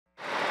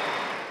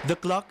The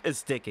clock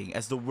is ticking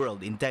as the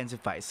world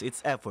intensifies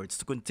its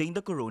efforts to contain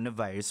the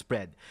coronavirus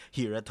spread.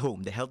 Here at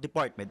home, the health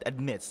department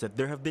admits that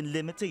there have been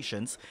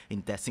limitations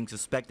in testing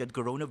suspected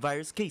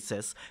coronavirus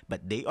cases,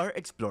 but they are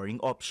exploring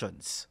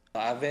options.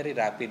 A very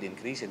rapid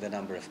increase in the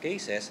number of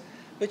cases,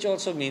 which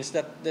also means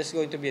that there's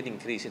going to be an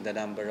increase in the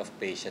number of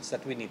patients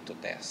that we need to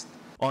test.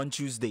 On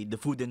Tuesday,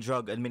 the Food and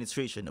Drug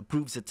Administration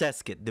approves a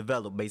test kit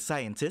developed by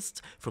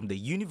scientists from the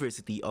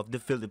University of the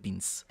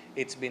Philippines.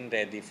 It's been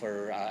ready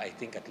for, I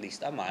think, at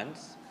least a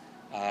month.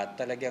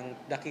 Talagang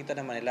nakita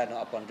naman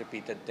nila upon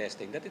repeated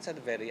testing that it's a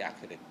very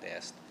accurate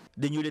test.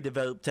 The newly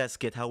developed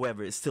test kit,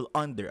 however, is still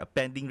under a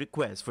pending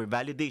request for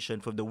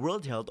validation from the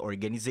World Health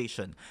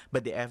Organization,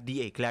 but the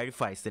FDA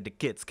clarifies that the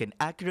kits can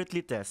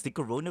accurately test the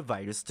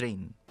coronavirus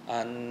strain.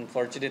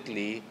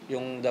 Unfortunately,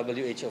 yung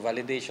WHO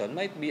validation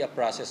might be a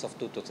process of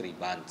 2 to 3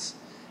 months,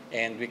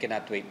 and we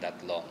cannot wait that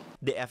long.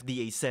 The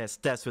FDA says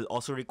tests will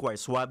also require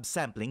swab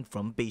sampling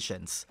from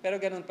patients.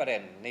 Pero ganun pa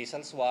rin,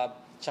 nasal swab,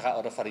 tsaka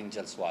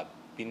oropharyngeal swab,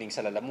 pining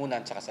sa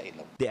lalamunan, tsaka sa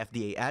ilong. The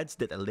FDA adds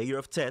that a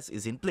layer of tests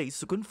is in place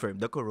to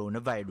confirm the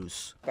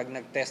coronavirus. Pag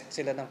nag-test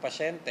sila ng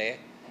pasyente,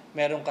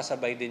 merong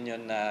kasabay din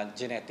yun na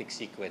genetic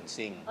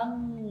sequencing.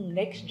 Ang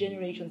next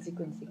generation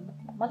sequencing,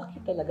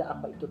 malaki talaga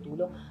ang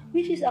maitutulong,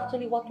 which is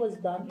actually what was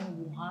done in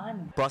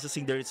Wuhan.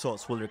 Processing the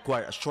results will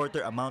require a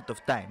shorter amount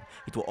of time.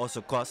 It will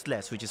also cost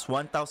less, which is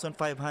 1,500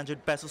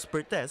 pesos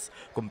per test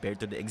compared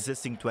to the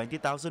existing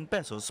 20,000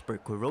 pesos per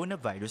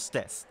coronavirus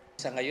test.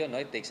 Sa ngayon,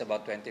 it takes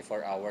about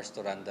 24 hours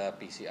to run the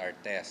PCR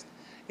test.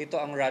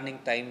 Ito ang running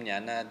time niya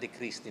na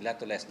decrease nila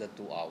to less than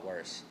 2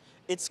 hours.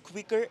 It's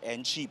quicker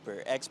and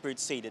cheaper.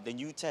 Experts say that the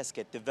new test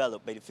kit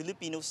developed by the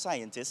Filipino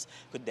scientists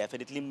could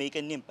definitely make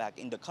an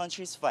impact in the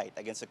country's fight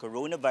against the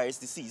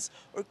coronavirus disease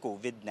or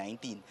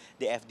COVID-19.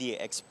 The FDA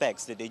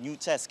expects that the new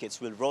test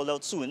kits will roll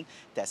out soon,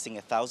 testing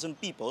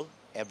 1,000 people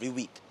every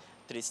week.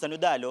 Tristan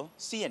Udalo,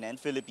 CNN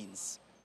Philippines.